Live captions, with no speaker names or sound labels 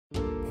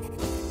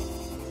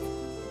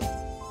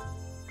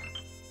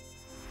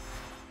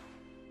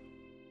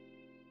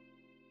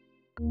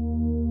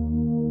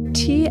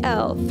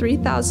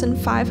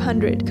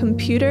TL-3500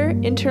 computer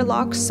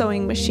interlock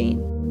sewing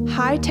machine.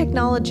 High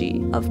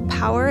technology of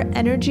power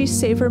energy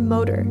saver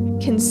motor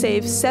can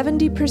save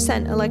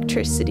 70%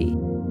 electricity.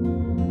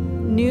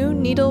 New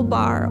needle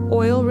bar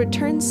oil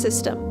return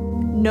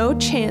system. No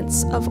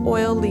chance of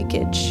oil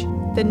leakage.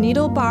 The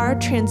needle bar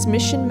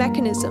transmission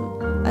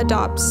mechanism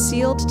adopts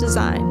sealed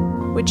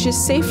design, which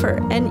is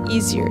safer and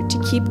easier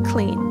to keep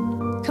clean.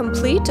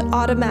 Complete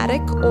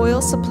automatic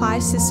oil supply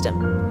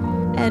system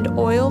and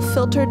oil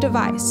filter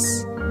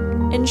device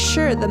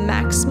ensure the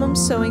maximum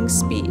sewing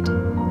speed,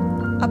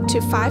 up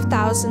to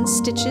 5,000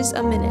 stitches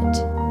a minute.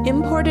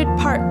 Imported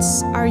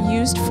parts are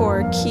used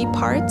for key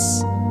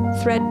parts,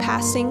 thread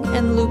passing,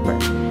 and looper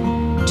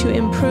to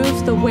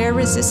improve the wear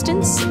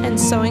resistance and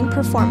sewing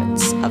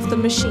performance of the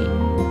machine.